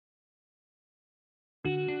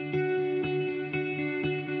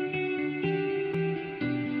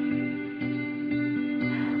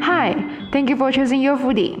Hi, thank you for choosing Your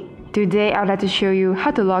Foodie. Today I'd like to show you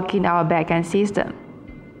how to log in our backend system.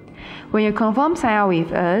 When you confirm sign up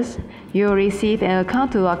with us, you'll receive an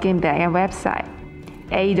account to log in backend website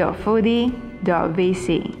a.foodie.vc.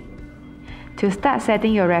 To start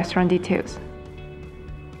setting your restaurant details,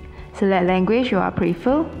 select language you are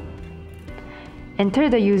prefer, enter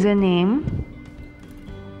the username,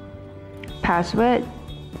 password,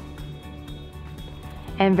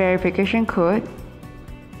 and verification code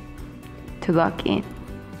to log in.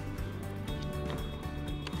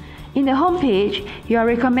 In the home page, you are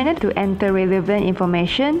recommended to enter relevant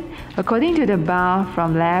information according to the bar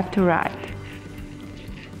from left to right.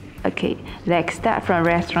 Okay, let's start from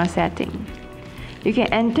restaurant setting. You can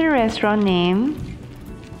enter restaurant name,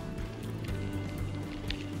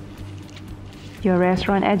 your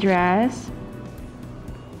restaurant address,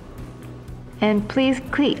 and please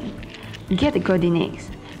click Get the coordinates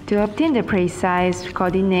to obtain the precise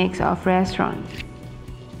coordinates of restaurant.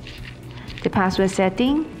 The password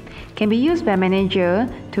setting can be used by manager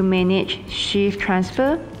to manage shift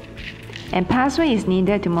transfer, and password is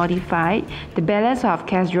needed to modify the balance of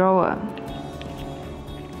cash drawer.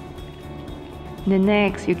 The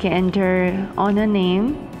next, you can enter owner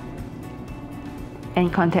name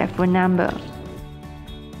and contact phone number.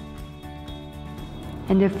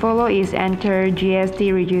 And the follow is enter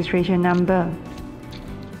GST registration number.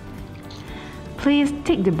 Please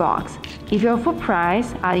tick the box if your food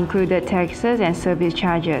price are included taxes and service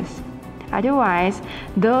charges. Otherwise,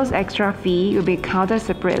 those extra fee will be counted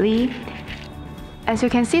separately. As you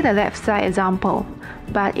can see the left side example,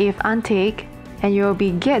 but if unticked, and you will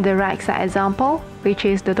be get the right side example, which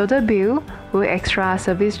is the total bill with extra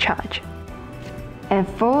service charge. And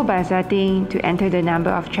followed by setting to enter the number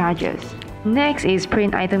of charges. Next is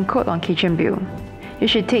print item code on kitchen bill. You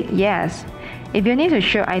should tick yes if you need to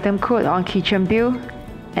show item code on kitchen bill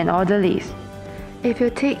and order list. If you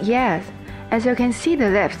tick yes, as you can see the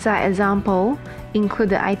left side example include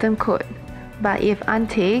the item code, but if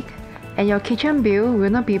unticked, and your kitchen bill will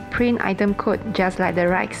not be print item code just like the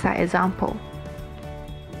right side example.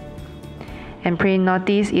 And print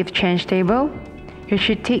notice if change table, you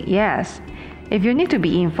should tick yes if you need to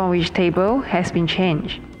be informed which table has been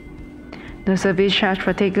changed. No service charge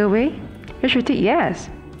for takeaway, you should tick yes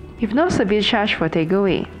if no service charge for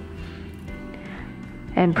takeaway.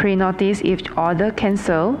 And print notice if order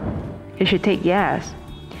cancelled, you should tick yes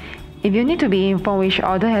if you need to be informed which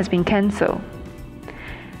order has been cancelled.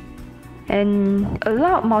 And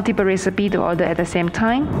allow multiple recipes to order at the same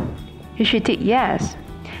time, you should tick yes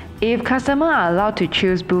if customers are allowed to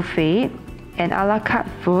choose buffet and a la carte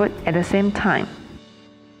food at the same time.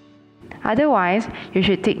 Otherwise, you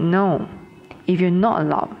should tick no if you're not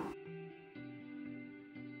allowed.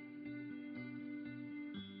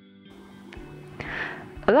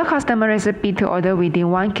 Allow customer recipe to order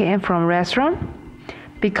within 1 km from restaurant,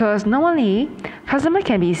 because normally customer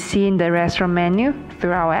can be seen the restaurant menu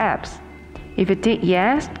through our apps. If you tick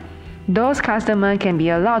yes, those customers can be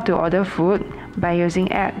allowed to order food by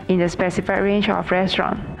using app in the specified range of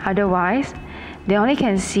restaurant. Otherwise, they only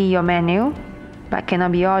can see your menu but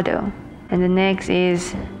cannot be ordered. And the next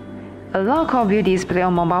is allow call view display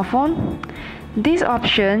on mobile phone. This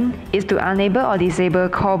option is to enable or disable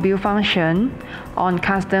call view function on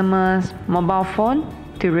customer's mobile phone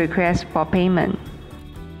to request for payment.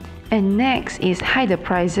 And next is hide the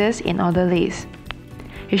prices in order list.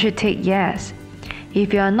 You should tick yes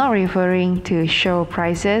if you are not referring to show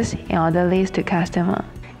prices in order list to customer.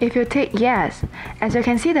 If you tick yes, as you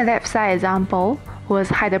can see the left side example was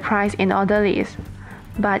hide the price in order list.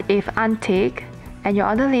 But if unticked, and your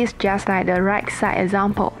order list just like the right side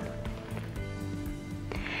example.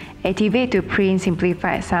 Activate to print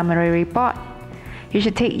simplified summary report. You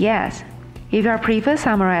should tick yes if you prefer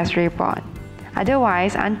summarized report.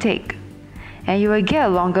 Otherwise, untick, and you will get a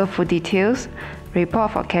longer food details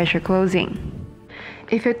report for cashier closing.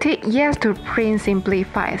 If you tick yes to print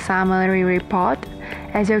simplified summary report,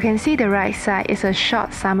 as you can see the right side is a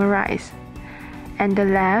short summarize, and the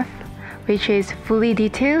left, which is fully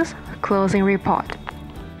details closing report.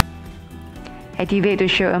 Activate to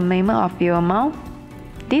show amendment of bill amount.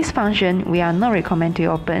 This function we are not recommend to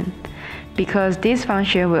open, because this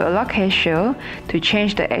function will allow cashier to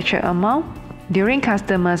change the actual amount during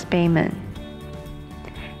customer's payment.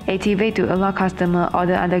 Activate to allow customer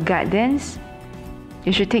order under guidance.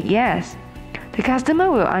 You should tick yes. The customer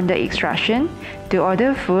will under instruction to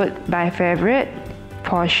order food by favorite,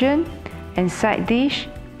 portion, and side dish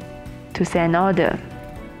to send order.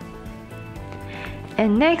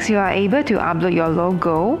 And next, you are able to upload your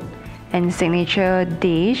logo and signature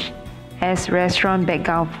dish as restaurant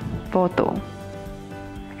background photo.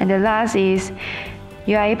 And the last is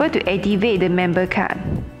you are able to activate the member card.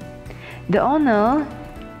 The owner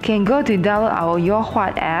can go to download our Your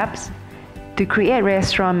What apps to create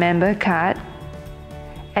restaurant member card.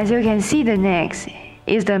 As you can see, the next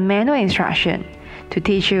is the manual instruction to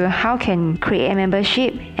teach you how can create a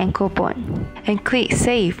membership and coupon. And click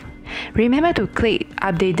Save. Remember to click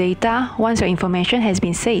Update Data once your information has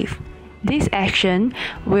been saved. This action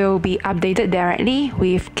will be updated directly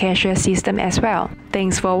with cashier system as well.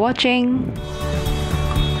 Thanks for watching.